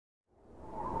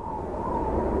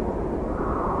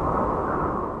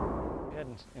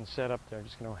and set up there. I'm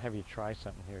just going to have you try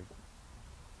something here.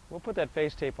 We'll put that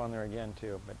face tape on there again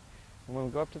too, but when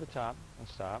we go up to the top and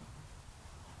stop,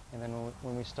 and then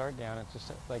when we start down, it's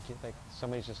just like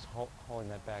somebody's just holding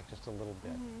that back just a little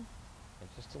bit. Mm-hmm.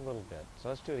 Just a little bit. So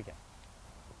let's do it again.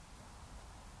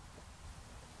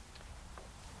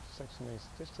 Just like somebody's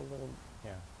just a little,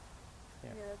 yeah. Yeah,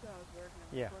 that's what I was working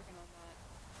on. Yeah. I was working on that.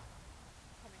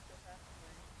 Coming so fast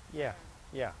away. Yeah,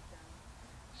 yeah. Down.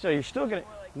 So you're still going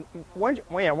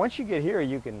to, once you get here,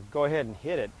 you can go ahead and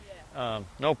hit it. Yeah.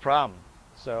 No problem.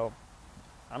 So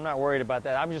I'm not worried about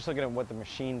that. I'm just looking at what the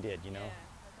machine did, you know. Yeah,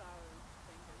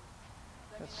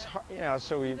 that's what I was thinking. That's hard, you know,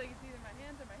 so we. It's like it's either my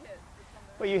hands or my hips.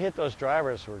 Well, you hit those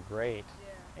drivers were great.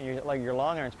 Yeah. And you like your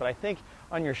long irons, but I think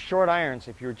on your short irons,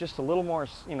 if you're just a little more,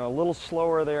 you know, a little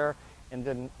slower there, and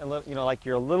then a little, you know, like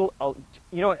you're a little,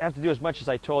 you don't have to do as much as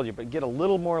I told you, but get a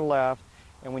little more left,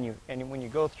 and when you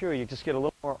go through, you just get a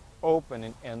little more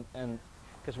open, and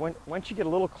because once you get a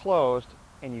little closed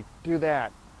and you do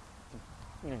that,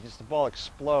 you know, just the ball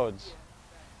explodes.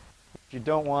 Yeah, Which you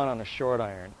don't want on a short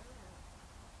iron.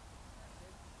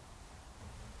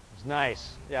 It's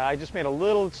nice. Yeah, I just made a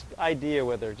little idea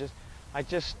with her. I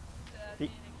just.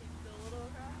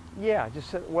 Yeah,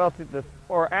 just well,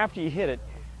 or after you hit it,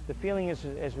 the feeling is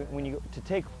as when you to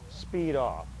take speed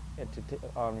off and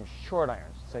on short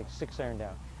irons, it's like 6-iron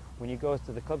down. When you go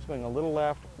to the club's going a little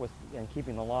left and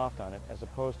keeping the loft on it, as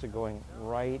opposed to going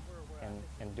right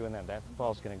and doing that. That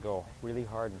ball's going to go really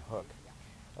hard and hook.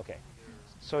 Okay,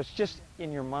 so it's just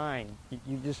in your mind.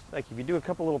 You just like if you do a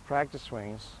couple little practice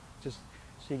swings, just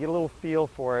so you get a little feel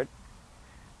for it.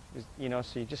 You know,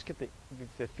 so you just get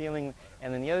the feeling,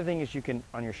 and then the other thing is you can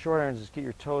on your short irons is get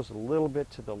your toes a little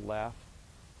bit to the left,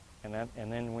 and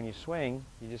then when you swing,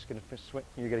 you're just going to swing.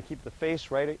 You're going to keep the face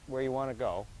right where you want to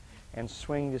go, and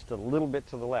swing just a little bit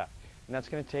to the left, and that's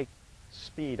going to take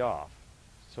speed off.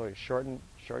 So you shorten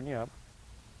you up.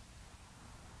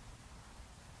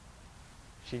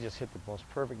 She just hit the most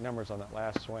perfect numbers on that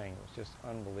last swing. It was just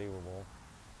unbelievable.